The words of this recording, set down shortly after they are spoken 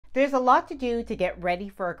There's a lot to do to get ready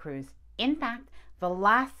for a cruise. In fact, the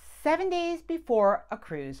last 7 days before a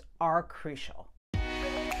cruise are crucial.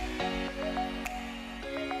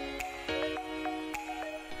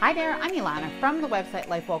 Hi there, I'm Ilana from the website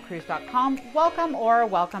lifewellcruise.com.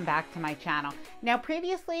 Welcome back to my channel. Now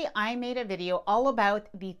previously I made a video all about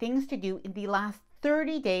the things to do in the last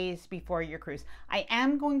 30 days before your cruise. I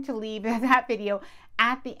am going to leave that video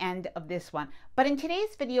at the end of this one. But in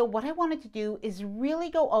today's video, what I wanted to do is really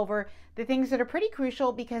go over the things that are pretty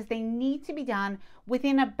crucial because they need to be done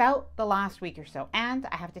within about the last week or so. And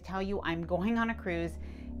I have to tell you, I'm going on a cruise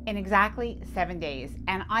in exactly 7 days.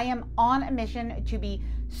 And I am on a mission to be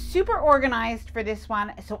super organized for this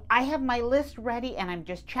one. So I have my list ready and I'm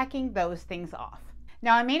just checking those things off.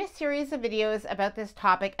 Now, I made a series of videos about this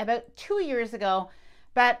topic about 2 years ago,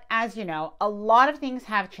 but as you know, a lot of things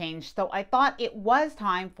have changed, so I thought it was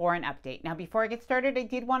time for an update. Now, before I get started, I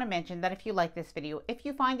did want to mention that if you like this video, if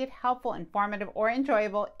you find it helpful, informative, or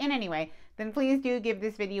enjoyable in any way, then please do give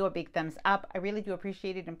this video a big thumbs up. I really do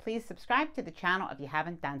appreciate it, and please subscribe to the channel if you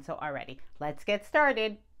haven't done so already. Let's get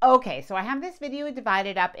started. Okay, so I have this video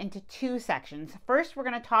divided up into two sections. First, we're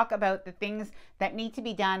going to talk about the things that need to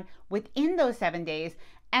be done within those 7 days.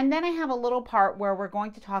 And then I have a little part where we're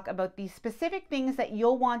going to talk about the specific things that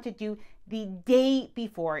you'll want to do the day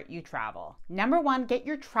before you travel. Number one, get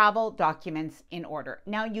your travel documents in order.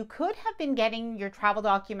 Now, you could have been getting your travel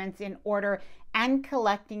documents in order and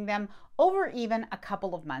collecting them over even a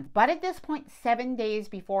couple of months. But at this point, 7 days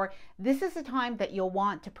before, this is the time that you'll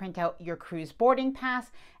want to print out your cruise boarding pass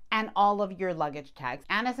and all of your luggage tags.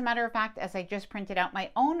 And as a matter of fact, as I just printed out my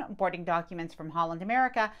own boarding documents from Holland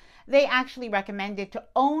America, they actually recommended to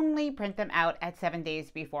only print them out at 7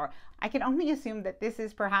 days before. I can only assume that this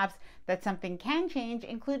is perhaps that something can change,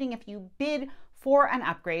 including if you bid for an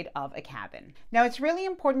upgrade of a cabin. Now, it's really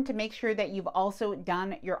important to make sure that you've also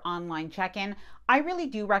done your online check-in. I really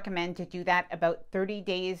do recommend to do that about 30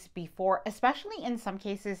 days before, especially in some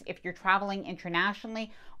cases if you're traveling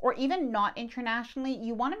internationally or even not internationally.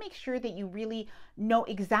 You want to make sure that you really know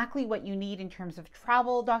exactly what you need in terms of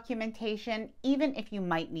travel documentation, even if you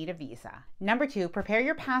might need a visa. Number two, prepare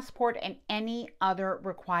your passport and any other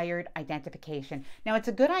required identification. Now, it's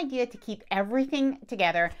a good idea to keep everything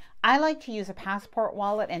together. I like to use a passport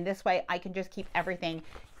wallet, and this way I can just keep everything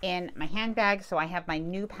in my handbag. So I have my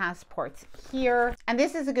new passports here, and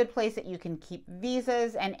this is a good place that you can keep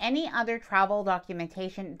visas and any other travel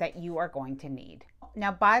documentation that you are going to need.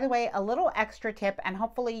 Now, by the way, a little extra tip, and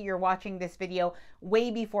hopefully you're watching this video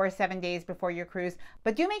way before 7 days before your cruise,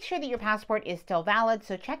 but do make sure that your passport is still valid.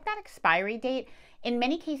 So check that expiry date. In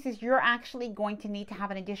many cases, you're actually going to need to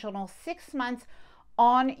have an additional 6 months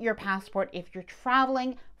on your passport if you're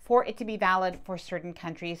traveling for it to be valid for certain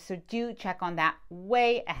countries. So do check on that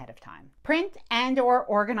way ahead of time. Print and or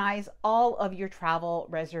organize all of your travel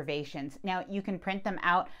reservations. Now, you can print them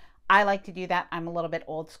out. I like to do that. I'm a little bit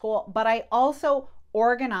old school, but I also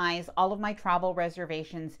organize all of my travel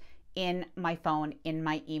reservations in my phone, in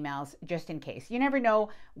my emails, just in case. You never know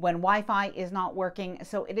when Wi-Fi is not working,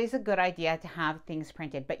 so it is a good idea to have things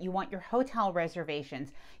printed. But you want your hotel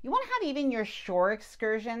reservations. You want to have even your shore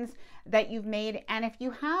excursions that you've made. And if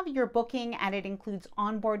you have your booking and it includes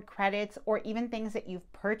onboard credits or even things that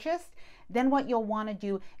you've purchased, then what you'll want to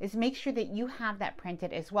do is make sure that you have that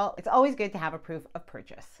printed as well. It's always good to have a proof of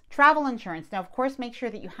purchase. Travel insurance. Now, of course, make sure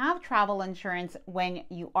that you have travel insurance when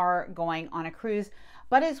you are going on a cruise.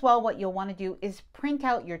 But as well, what you'll want to do is print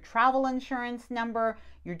out your travel insurance number,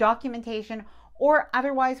 your documentation, or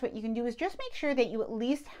otherwise what you can do is just make sure that you at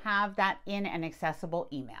least have that in an accessible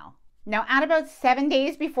email. Now, at about 7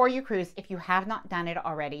 days before your cruise, if you have not done it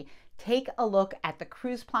already, take a look at the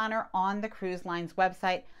cruise planner on the cruise line's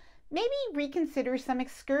website. Maybe reconsider some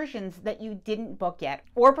excursions that you didn't book yet,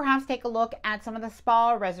 or perhaps take a look at some of the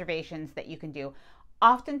spa reservations that you can do.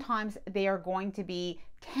 Oftentimes, they are going to be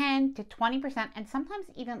 10 to 20%, and sometimes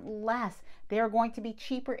even less. They are going to be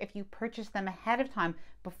cheaper if you purchase them ahead of time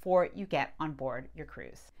before you get on board your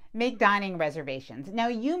cruise. Make dining reservations. Now,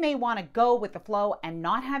 you may want to go with the flow and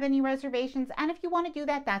not have any reservations, and if you want to do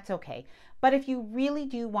that, that's okay. But if you really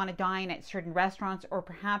do want to dine at certain restaurants, or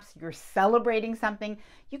perhaps you're celebrating something,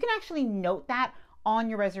 you can actually note that on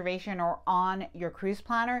your reservation or on your cruise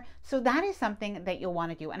planner. So that is something that you'll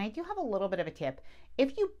want to do. And I do have a little bit of a tip.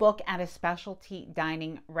 If you book at a specialty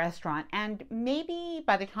dining restaurant and maybe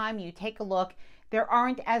by the time you take a look, there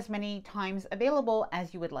aren't as many times available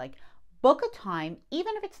as you would like, book a time,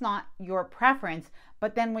 even if it's not your preference,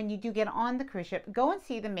 but then when you do get on the cruise ship, go and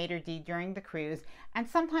see the maitre d' during the cruise. And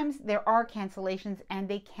sometimes there are cancellations and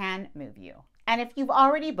they can move you. And if you've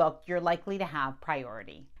already booked, you're likely to have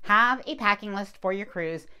priority. Have a packing list for your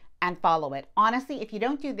cruise and follow it. Honestly, if you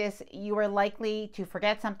don't do this, you are likely to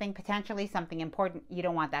forget something, potentially something important. You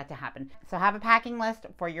don't want that to happen. So have a packing list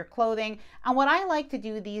for your clothing. And what I like to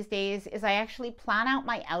do these days is I actually plan out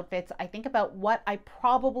my outfits. I think about what I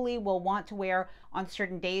probably will want to wear on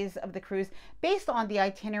certain days of the cruise based on the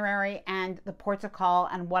itinerary and the ports of call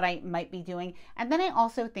and what I might be doing. And then I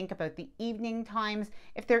also think about the evening times.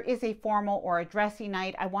 If there is a formal or a dressy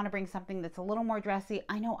night, I want to bring something that's a little more dressy.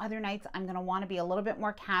 I know other nights I'm going to want to be a little bit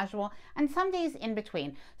more casual, and some days in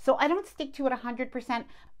between. So I don't stick to it 100%,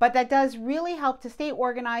 but that does really help to stay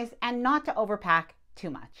organized and not to overpack too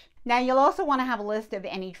much. Now you'll also want to have a list of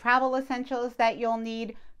any travel essentials that you'll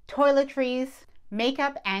need: toiletries,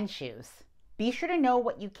 makeup, and shoes. Be sure to know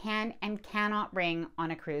what you can and cannot bring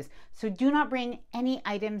on a cruise. So do not bring any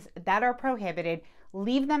items that are prohibited.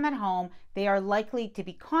 Leave them at home. They are likely to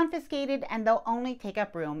be confiscated and they'll only take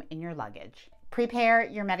up room in your luggage. Prepare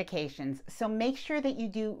your medications. So make sure that you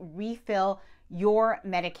do refill your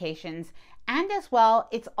medications. And as well,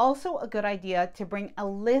 it's also a good idea to bring a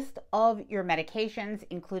list of your medications,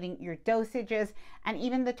 including your dosages and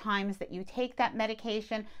even the times that you take that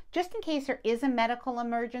medication, just in case there is a medical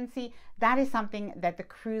emergency. That is something that the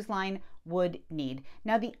cruise line would need.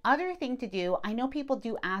 Now, the other thing to do, I know people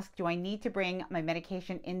do ask, do I need to bring my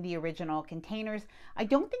medication in the original containers? I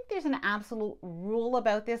don't think there's an absolute rule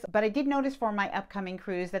about this, but I did notice for my upcoming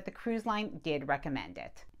cruise that the cruise line did recommend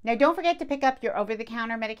it. Now, don't forget to pick up your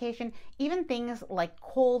over-the-counter medication, even things like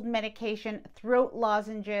cold medication, throat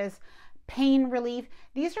lozenges, pain relief.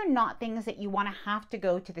 These are not things that you want to have to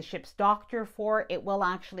go to the ship's doctor for. It will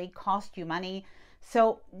actually cost you money.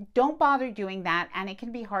 So don't bother doing that, and it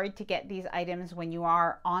can be hard to get these items when you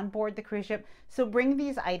are on board the cruise ship. So bring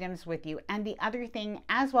these items with you. And the other thing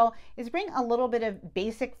as well is bring a little bit of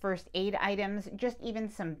basic first aid items, just even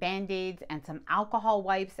some band-aids and some alcohol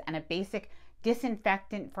wipes and a basic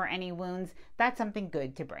disinfectant for any wounds. That's something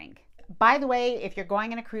good to bring. By the way, if you're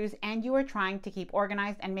going on a cruise and you are trying to keep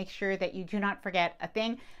organized and make sure that you do not forget a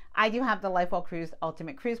thing, I do have the LifeWell Cruise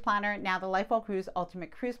Ultimate Cruise Planner. Now, the LifeWell Cruise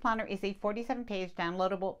Ultimate Cruise Planner is a 47-page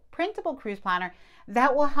downloadable printable cruise planner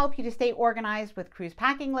that will help you to stay organized with cruise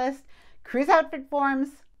packing lists, cruise outfit forms,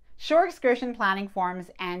 shore excursion planning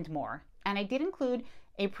forms, and more. And I did include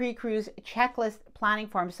a pre-cruise checklist planning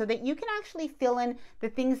form so that you can actually fill in the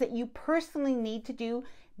things that you personally need to do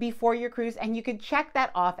before your cruise, and you could check that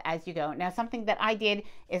off as you go. Now, something that I did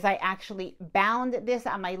is I actually bound this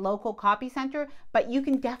at my local copy center, but you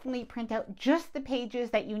can definitely print out just the pages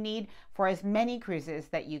that you need for as many cruises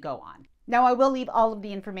that you go on. Now, I will leave all of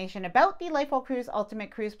the information about the LifeWell Cruise Ultimate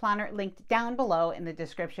Cruise Planner linked down below in the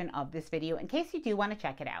description of this video in case you do want to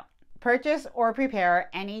check it out. Purchase or prepare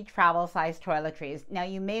any travel size toiletries. Now,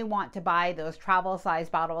 you may want to buy those travel size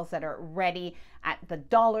bottles that are ready at the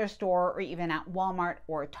dollar store or even at Walmart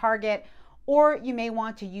or Target, or you may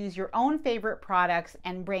want to use your own favorite products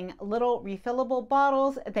and bring little refillable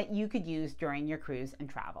bottles that you could use during your cruise and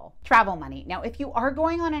travel. Travel money. Now, if you are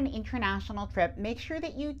going on an international trip, make sure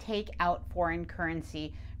that you take out foreign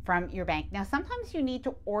currency from your bank. Now, sometimes you need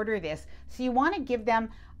to order this, so you want to give them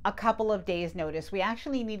a couple of days notice. We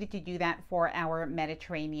actually needed to do that for our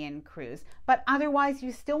Mediterranean cruise, but otherwise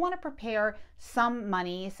you still want to prepare some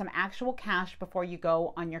money, some actual cash before you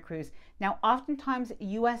go on your cruise. Now, oftentimes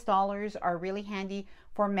US dollars are really handy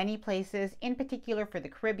for many places, in particular for the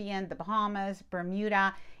Caribbean, the Bahamas,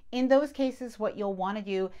 Bermuda. In those cases, what you'll want to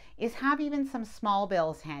do is have even some small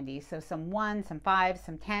bills handy. So some 1s, some 5s,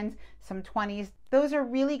 some 10s, some 20s. Those are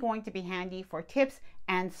really going to be handy for tips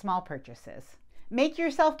and small purchases. Make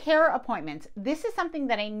your self-care appointments. This is something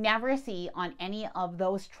that I never see on any of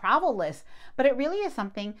those travel lists, but it really is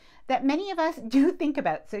something that many of us do think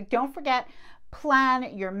about. So don't forget,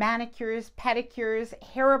 plan your manicures, pedicures,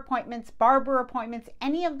 hair appointments, barber appointments,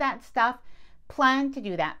 any of that stuff. Plan to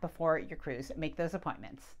do that before your cruise. Make those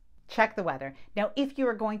appointments. Check the weather. Now, if you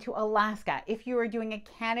are going to Alaska, if you are doing a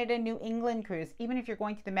Canada-New England cruise, even if you're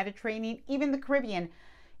going to the Mediterranean, even the Caribbean,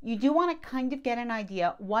 you do want to kind of get an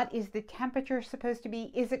idea, what is the temperature supposed to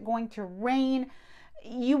be? Is it going to rain?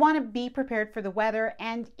 You want to be prepared for the weather.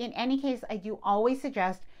 And in any case, I do always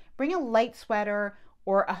suggest bring a light sweater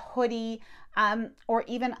or a hoodie, or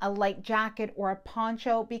even a light jacket or a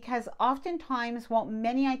poncho, because oftentimes, while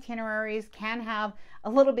many itineraries can have a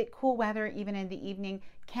little bit cool weather even in the evening,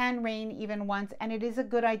 can rain even once, and it is a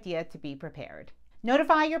good idea to be prepared.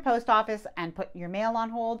 Notify your post office and put your mail on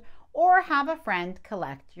hold, or have a friend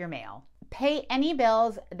collect your mail. pay any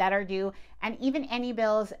bills that are due, and even any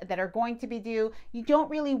bills that are going to be due. You don't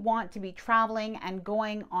really want to be traveling and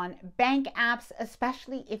going on bank apps,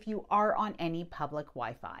 especially if you are on any public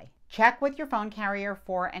Wi-Fi. Check with your phone carrier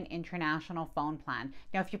for an international phone plan.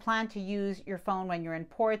 Now, if you plan to use your phone when you're in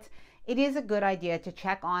ports, it is a good idea to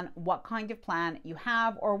check on what kind of plan you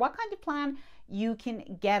have or what kind of plan you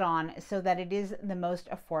can get on so that it is the most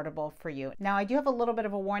affordable for you. Now, I do have a little bit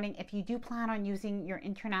of a warning. If you do plan on using your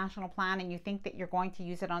international plan and you think that you're going to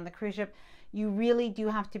use it on the cruise ship, you really do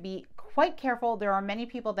have to be quite careful. There are many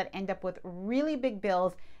people that end up with really big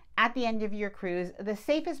bills at the end of your cruise. The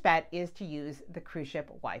safest bet is to use the cruise ship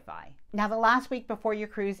Wi-Fi. Now, the last week before your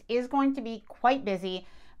cruise is going to be quite busy,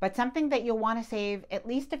 but something that you'll want to save at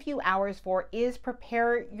least a few hours for is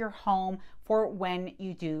prepare your home for when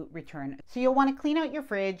you do return. So you'll want to clean out your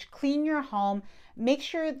fridge, clean your home, make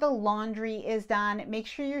sure the laundry is done, make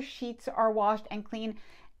sure your sheets are washed and clean.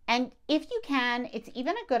 And if you can, it's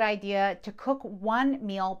even a good idea to cook one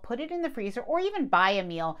meal, put it in the freezer, or even buy a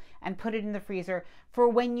meal and put it in the freezer for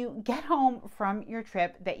when you get home from your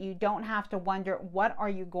trip, that you don't have to wonder what are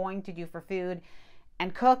you going to do for food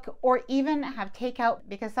and cook, or even have takeout,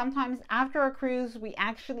 because sometimes after a cruise, we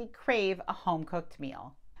actually crave a home-cooked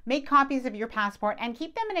meal. Make copies of your passport and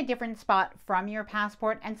keep them in a different spot from your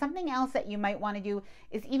passport. And something else that you might want to do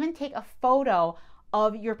is even take a photo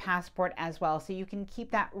of your passport as well, so you can keep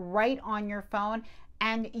that right on your phone.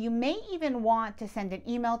 And you may even want to send an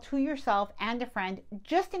email to yourself and a friend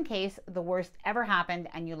just in case the worst ever happened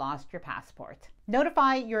and you lost your passport.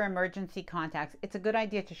 Notify your emergency contacts. It's a good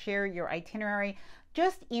idea to share your itinerary.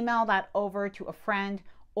 Just email that over to a friend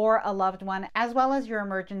or a loved one, as well as your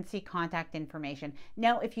emergency contact information.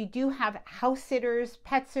 Now, if you do have house sitters,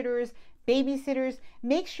 pet sitters, babysitters,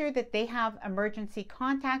 make sure that they have emergency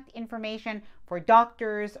contact information for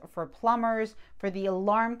doctors, for plumbers, for the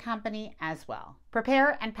alarm company as well.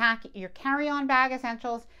 Prepare and pack your carry-on bag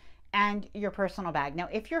essentials and your personal bag. Now,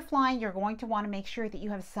 if you're flying, you're going to want to make sure that you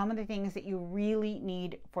have some of the things that you really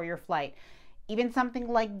need for your flight. Even something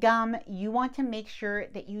like gum, you want to make sure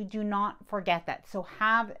that you do not forget that. So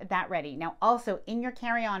have that ready. Now, also in your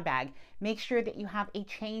carry-on bag, make sure that you have a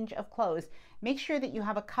change of clothes. Make sure that you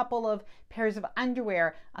have a couple of pairs of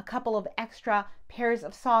underwear, a couple of extra pairs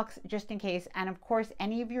of socks just in case, and of course,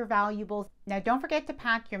 any of your valuables. Now, don't forget to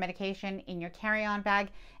pack your medication in your carry-on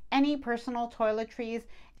bag, any personal toiletries,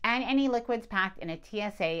 and any liquids packed in a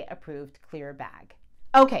TSA approved clear bag.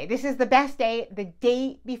 Okay, this is the best day, the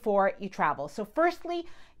day before you travel. So firstly,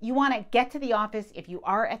 you want to get to the office if you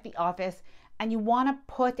are at the office, and you want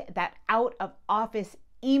to put that out of office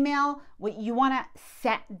email. You want to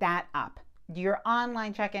set that up. Do your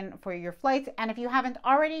online check-in for your flights, and if you haven't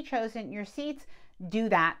already chosen your seats, do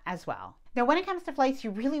that as well. Now, when it comes to flights, you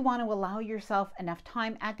really want to allow yourself enough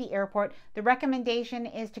time at the airport. The recommendation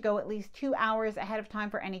is to go at least 2 hours ahead of time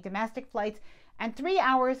for any domestic flights and 3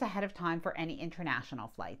 hours ahead of time for any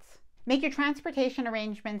international flights. Make your transportation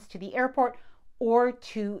arrangements to the airport or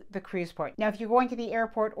to the cruise port. Now, if you're going to the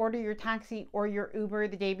airport, order your taxi or your Uber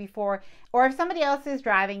the day before, or if somebody else is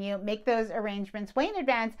driving you, make those arrangements way in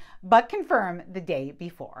advance, but confirm the day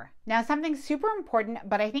before. Now, something super important,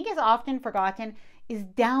 but I think is often forgotten, is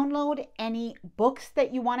download any books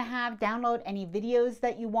that you want to have, download any videos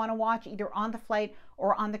that you want to watch either on the flight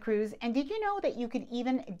or on the cruise. And did you know that you could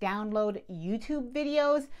even download YouTube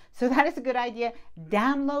videos? So that is a good idea.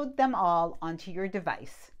 Download them all onto your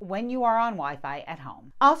device when you are on Wi-Fi at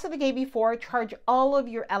home. Also, the day before, charge all of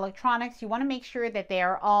your electronics. You want to make sure that they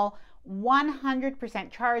are all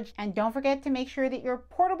 100% charged, and don't forget to make sure that your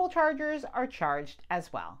portable chargers are charged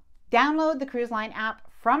as well. Download the cruise line app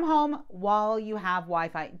from home while you have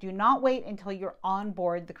Wi-Fi. Do not wait until you're on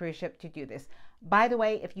board the cruise ship to do this. By the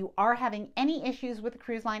way, if you are having any issues with the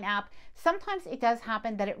cruise line app, sometimes it does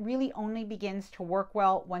happen that it really only begins to work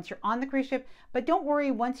well once you're on the cruise ship. But don't worry,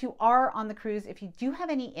 once you are on the cruise, if you do have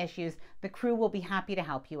any issues, the crew will be happy to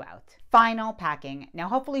help you out. Final packing. Now,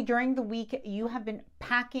 hopefully during the week, you have been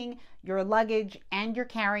packing your luggage and your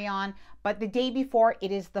carry-on, but the day before,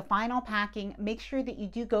 it is the final packing. Make sure that you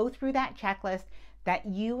do go through that checklist, that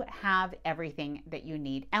you have everything that you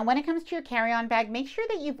need. And when it comes to your carry-on bag, make sure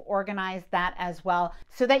that you've organized that as well,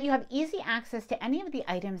 so that you have easy access to any of the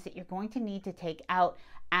items that you're going to need to take out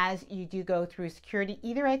as you do go through security,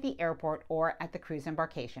 either at the airport or at the cruise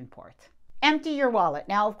embarkation port. Empty your wallet.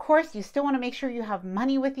 Now, of course, you still want to make sure you have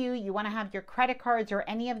money with you. You want to have your credit cards or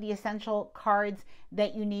any of the essential cards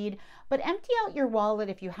that you need, but empty out your wallet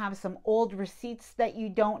if you have some old receipts that you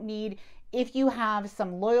don't need. If you have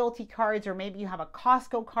some loyalty cards, or maybe you have a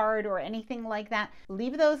Costco card or anything like that,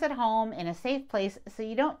 leave those at home in a safe place so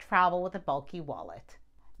you don't travel with a bulky wallet.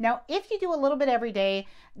 Now, if you do a little bit every day,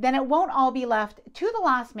 then it won't all be left to the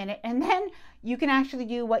last minute, and then you can actually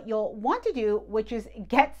do what you'll want to do, which is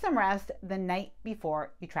get some rest the night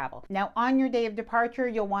before you travel. Now, on your day of departure,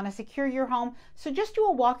 you'll want to secure your home. So just do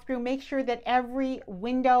a walkthrough, make sure that every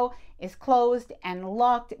window is closed and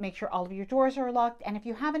locked, make sure all of your doors are locked, and if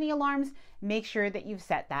you have any alarms, make sure that you've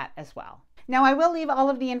set that as well. Now, I will leave all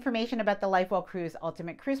of the information about the LifeWell Cruise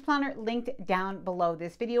Ultimate Cruise Planner linked down below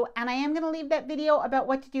this video, and I am going to leave that video about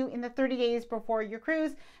what to do in the 30 days before your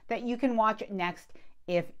cruise that you can watch next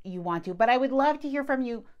if you want to. But I would love to hear from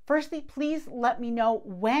you. Firstly, please let me know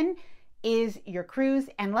when is your cruise,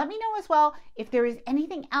 and let me know as well if there is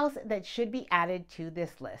anything else that should be added to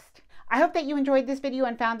this list. I hope that you enjoyed this video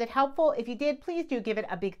and found it helpful. If you did, please do give it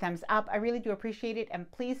a big thumbs up. I really do appreciate it,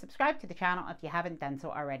 and please subscribe to the channel if you haven't done so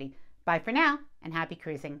already. Bye for now, and happy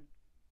cruising.